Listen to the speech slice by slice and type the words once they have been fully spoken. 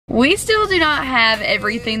We still do not have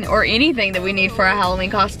everything or anything that we need for a Halloween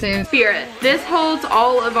costume. Spirit, this holds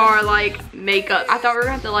all of our like makeup. I thought we were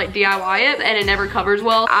gonna have to like DIY it and it never covers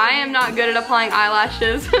well. I am not good at applying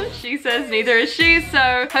eyelashes. She says neither is she,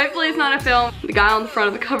 so hopefully it's not a film. The guy on the front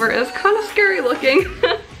of the cover is kind of scary looking.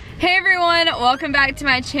 Hey everyone, welcome back to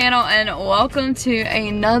my channel and welcome to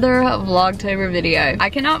another Vlogtober video.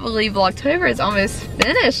 I cannot believe Vlogtober is almost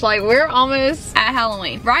finished. Like, we're almost at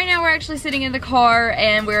Halloween. Right now we're actually sitting in the car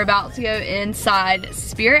and we're about to go inside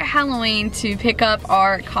Spirit Halloween to pick up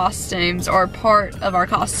our costumes, or part of our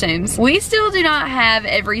costumes. We still do not have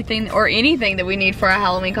everything or anything that we need for our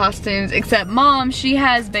Halloween costumes, except Mom. She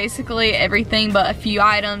has basically everything but a few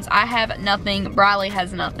items. I have nothing. Briley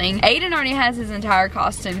has nothing. Aiden already has his entire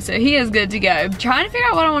costume, so he is good to go. Trying to figure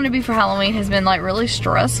out what I want to be for Halloween has been like really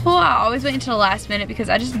stressful. I always wait until the last minute because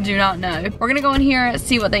I just do not know. We're gonna go in here and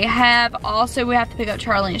see what they have. Also, we have to pick up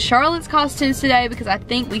Charlie and Charlotte's costumes today because I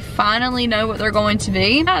think we finally know what they're going to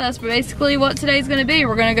be. Yeah, that's basically what today's gonna be.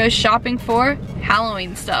 We're gonna go shopping for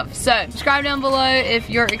Halloween stuff. So subscribe down below if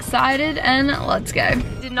you're excited and let's go.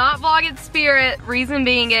 Did not vlog at Spirit. Reason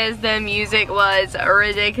being is the music was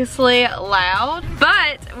ridiculously loud.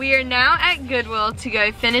 But we are now at Goodwill to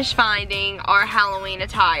go finish finding our Halloween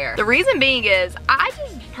attire. The reason being is I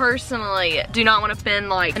just personally do not want to spend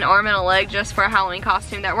like an arm and a leg just for a Halloween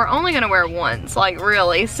costume that we're only gonna wear once, like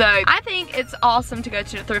really. So I think it's awesome to go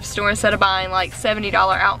to the thrift store instead of buying like $70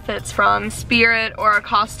 outfits from Spirit or a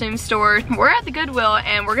costume store. We're at the Goodwill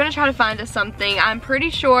and we're gonna try to find us something. I'm pretty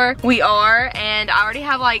sure we are, and I already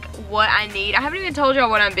have like what I need. I haven't even told y'all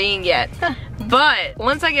what I'm being yet. But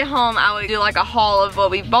once I get home, I will do like a haul of what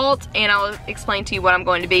we bought and I will explain to you what I'm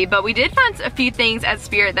going to be. But we did find a few things at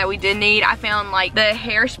Spirit that we did need. I found like the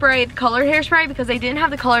hairspray, the colored hairspray, because they didn't have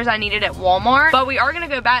the colors I needed at Walmart. But we are gonna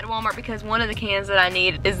go back to Walmart because one of the cans that I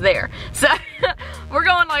need is there. So we're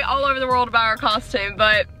going like all over the world to buy our costume,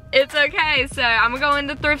 but it's okay. So I'm gonna go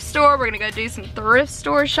into the thrift store. We're gonna go do some thrift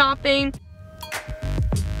store shopping.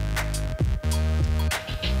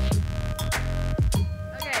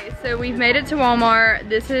 So we've made it to Walmart.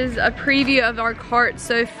 This is a preview of our cart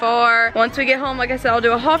so far. Once we get home, like I said, I'll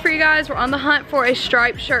do a haul for you guys. We're on the hunt for a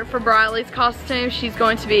striped shirt for Briley's costume. She's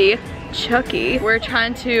going to be Chucky. We're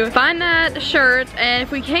trying to find that shirt, and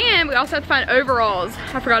if we can, we also have to find overalls.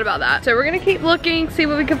 I forgot about that. So we're gonna keep looking, see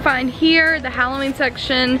what we can find here. The Halloween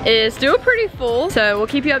section is still pretty full, so we'll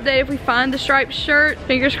keep you updated if we find the striped shirt.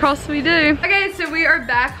 Fingers crossed we do. Okay, so we are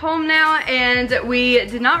back home now, and we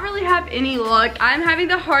did not really have any luck. I'm having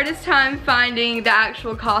the hardest time finding the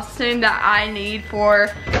actual costume that I need for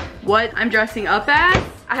what I'm dressing up as.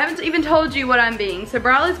 I haven't even told you what I'm being. So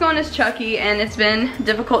Briley's going as Chucky, and it's been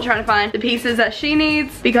difficult trying to find the pieces that she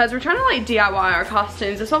needs because we're trying to like DIY our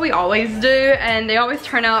costumes. That's what we always do, and they always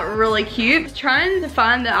turn out really cute. Trying to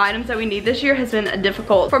find the items that we need this year has been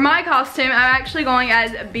difficult. For my costume, I'm actually going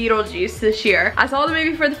as Beetlejuice this year. I saw the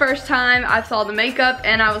movie for the first time. I saw the makeup,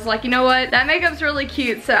 and I was like, you know what? That makeup's really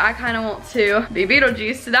cute, so I kind of want to be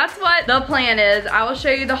Beetlejuice. So that's what the plan is. I will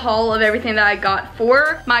show you the haul of everything that I got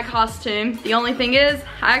for my costume. The only thing is,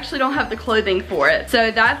 I actually don't have the clothing for it.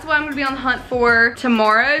 So that's what I'm gonna be on the hunt for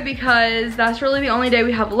tomorrow, because that's really the only day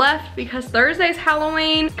we have left, because Thursday's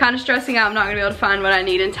Halloween. Kind of stressing out I'm not gonna be able to find what I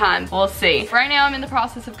need in time. We'll see. Right now I'm in the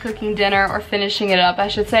process of cooking dinner, or finishing it up, I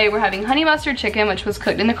should say. We're having honey mustard chicken, which was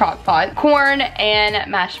cooked in the crock pot, corn,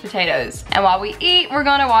 and mashed potatoes. And while we eat, we're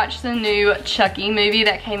gonna watch the new Chucky movie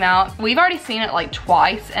that came out. We've already seen it like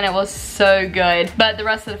twice, and it was so good, but the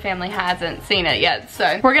rest of the family hasn't seen it yet.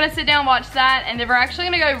 So we're gonna sit down, watch that, and then we're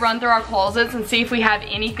actually gonna go run through our closets and see if we have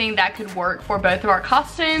anything that could work for both of our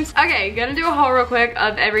costumes. Okay, gonna do a haul real quick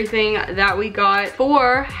of everything that we got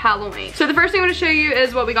for Halloween. So the first thing I'm gonna show you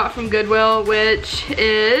is what we got from Goodwill, which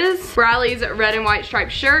is Briley's red and white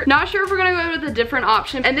striped shirt. Not sure if we're gonna go with a different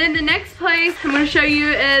option. And then the next place I'm gonna show you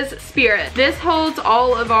is Spirit. This holds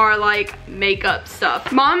all of our like makeup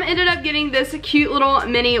stuff. Mom ended up getting this cute little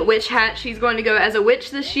mini witch hat. She's going to go as a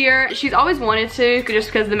witch this year. She's always wanted to,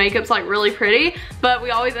 just because the makeup's like really pretty, but we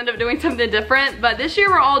always end up doing something different. But this year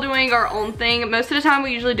we're all doing our own thing. Most of the time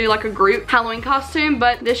we usually do like a group Halloween costume,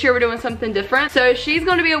 but this year we're doing something different. So she's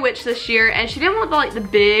going to be a witch this year, and she didn't want the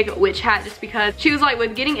big witch hat just because she was like,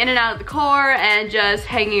 with getting in and out of the car and just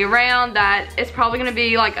hanging around, that it's probably going to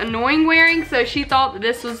be like annoying wearing. So she thought that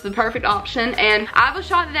this was the perfect option, and I was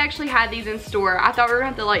shocked that they actually had these in store. I thought we were gonna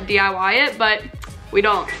have to like DIY it, but we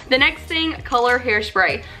don't. The next thing, color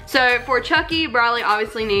hairspray. So for Chucky, Briley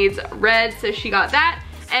obviously needs red, so she got that.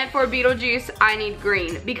 And for Beetlejuice, I need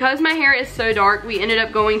green. Because my hair is so dark, we ended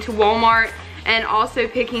up going to Walmart and also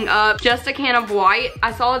picking up just a can of white.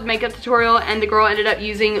 I saw a makeup tutorial and the girl ended up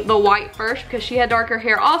using the white first because she had darker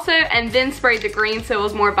hair also, and then sprayed the green so it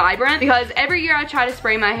was more vibrant, because every year I try to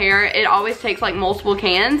spray my hair, it always takes like multiple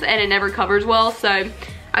cans and it never covers well. So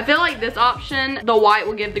I feel like this option, the white,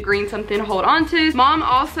 will give the green something to hold on to. Mom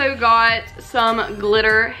also got some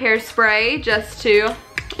glitter hairspray just to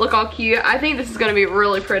look all cute. I think this is gonna be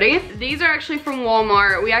really pretty. These are actually from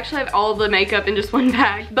Walmart. We actually have all the makeup in just one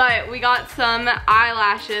bag, but we got some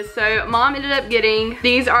eyelashes. So Mom ended up getting,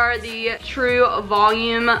 these are the True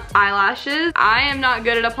Volume eyelashes. I am not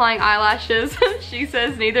good at applying eyelashes. She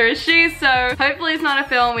says neither is she, so hopefully it's not a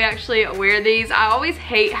fail and we actually wear these. I always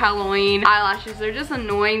hate Halloween eyelashes. They're just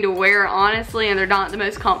annoying to wear, honestly, and they're not the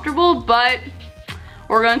most comfortable, but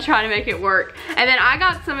we're gonna try to make it work. And then I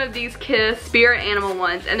got some of these Kiss Spirit Animal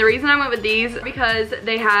ones, and the reason I went with these is because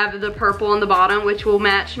they have the purple on the bottom, which will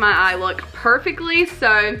match my eye look perfectly.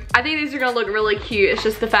 So I think these are gonna look really cute. It's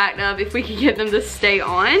just the fact of if we can get them to stay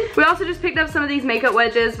on. We also just picked up some of these makeup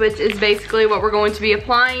wedges, which is basically what we're going to be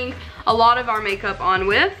applying a lot of our makeup on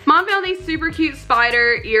with. Mom found these super cute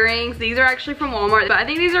spider earrings. These are actually from Walmart, but I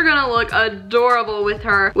think these are gonna look adorable with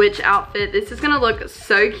her witch outfit. This is gonna look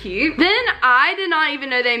so cute. Then I did not even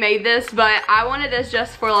know they made this, but I wanted this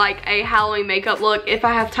just for like a Halloween makeup look. If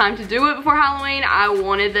I have time to do it before Halloween, I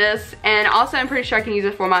wanted this. And also I'm pretty sure I can use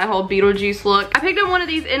it for my whole Beetlejuice look. I picked up one of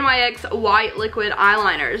these NYX white liquid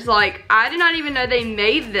eyeliners. Like, I did not even know they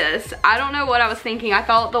made this. I don't know what I was thinking. I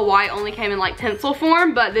thought the white only came in like pencil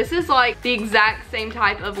form, but this is like the exact same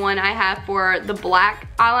type of one I have for the black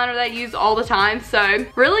eyeliner that I use all the time. So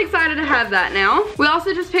really excited to have that now. We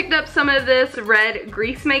also just picked up some of this red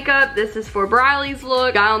grease makeup. This is for Briley's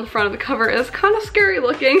look. Guy on the front of the cover is kind of scary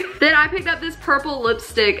looking. Then I picked up this purple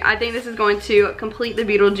lipstick. I think this is going to complete the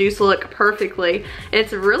Beetlejuice look perfectly.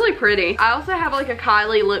 It's really pretty. I also have like a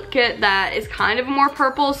Kylie lip kit that is kind of more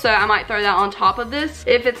purple, so I might throw that on top of this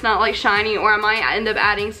if it's not like shiny, or I might end up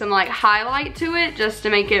adding some like highlight to it just to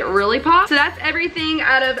make it really pop. So that's everything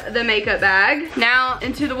out of the makeup bag. Now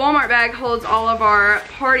into the Walmart bag holds all of our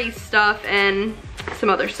party stuff and some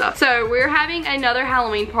other stuff. So we're having another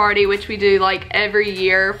Halloween party, which we do like every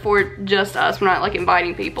year for just us. We're not like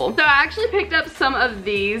inviting people. So I actually picked up some of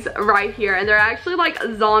these right here, and they're actually like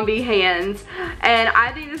zombie hands, and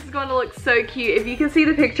I think this is going to look so cute. If you can see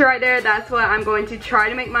the picture right there, that's what I'm going to try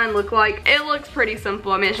to make mine look like. It looks pretty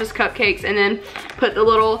simple. I mean, it's just cupcakes and then put the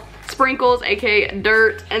little sprinkles, aka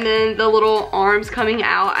dirt, and then the little arms coming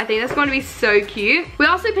out. I think that's going to be so cute. We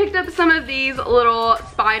also picked up some of these little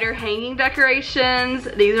spider hanging decorations.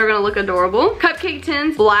 These are gonna look adorable. Cupcake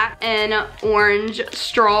tins, black and orange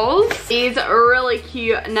straws. These are really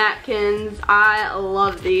cute napkins. I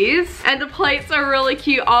love these. And the plates are really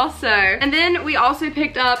cute also. And then we also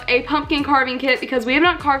picked up a pumpkin carving kit because we have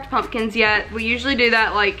not carved pumpkins yet. We usually do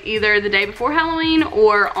that like either the day before Halloween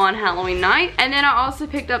or on Halloween night. And then I also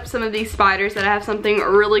picked up some of these spiders that I have something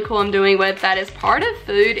really cool I'm doing with that is part of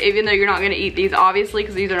food, even though you're not gonna eat these obviously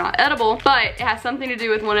because these are not edible, but it has something to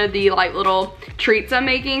do with one of the like little treats I'm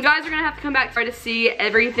making. You guys are gonna have to come back to see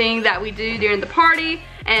everything that we do during the party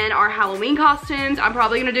and our Halloween costumes. I'm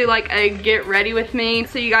probably gonna do like a get ready with me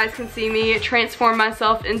so you guys can see me transform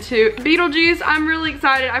myself into Beetlejuice. I'm really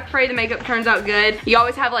excited. I pray the makeup turns out good. You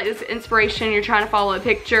always have like this inspiration, you're trying to follow a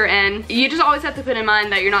picture, and you just always have to put in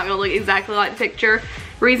mind that you're not gonna look exactly like the picture.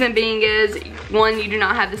 Reason being is, one, you do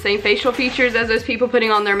not have the same facial features as those people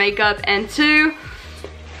putting on their makeup, and two,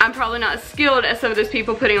 I'm probably not as skilled as some of those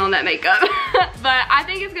people putting on that makeup. But I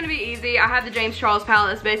think it's gonna be easy. I have the James Charles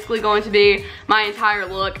palette. That's basically going to be my entire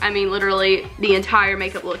look. I mean, literally the entire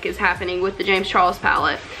makeup look is happening with the James Charles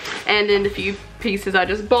palette. And then the few pieces I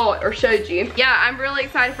just bought or showed you. Yeah, I'm really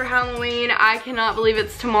excited for Halloween. I cannot believe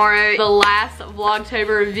it's tomorrow, the last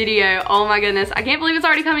Vlogtober video. Oh my goodness, I can't believe it's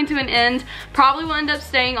already coming to an end. Probably will end up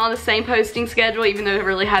staying on the same posting schedule, even though it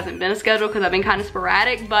really hasn't been a schedule because I've been kind of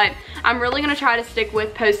sporadic, but I'm really gonna try to stick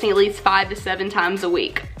with posting at least 5 to 7 times a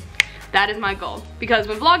week. That is my goal, because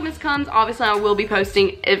when Vlogmas comes, obviously I will be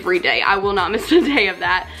posting every day. I will not miss a day of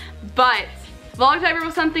that, but Vlogtober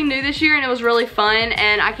was something new this year and it was really fun,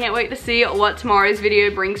 and I can't wait to see what tomorrow's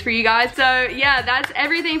video brings for you guys. So yeah, that's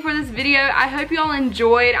everything for this video. I hope you all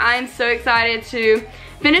enjoyed. I am so excited to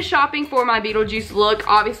finish shopping for my Beetlejuice look.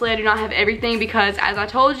 Obviously I do not have everything because, as I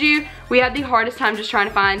told you, we had the hardest time just trying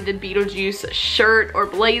to find the Beetlejuice shirt or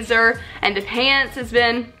blazer, and the pants has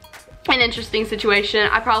been an interesting situation.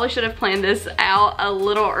 I probably should have planned this out a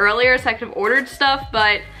little earlier so I could have ordered stuff,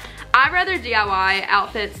 but I'd rather DIY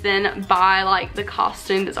outfits than buy like the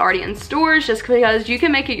costume that's already in stores, just because you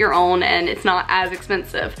can make it your own and it's not as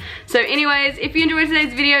expensive. So anyways, if you enjoyed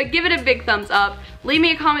today's video, give it a big thumbs up. Leave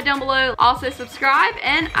me a comment down below. Also subscribe,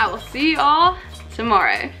 and I will see you all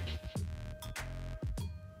tomorrow.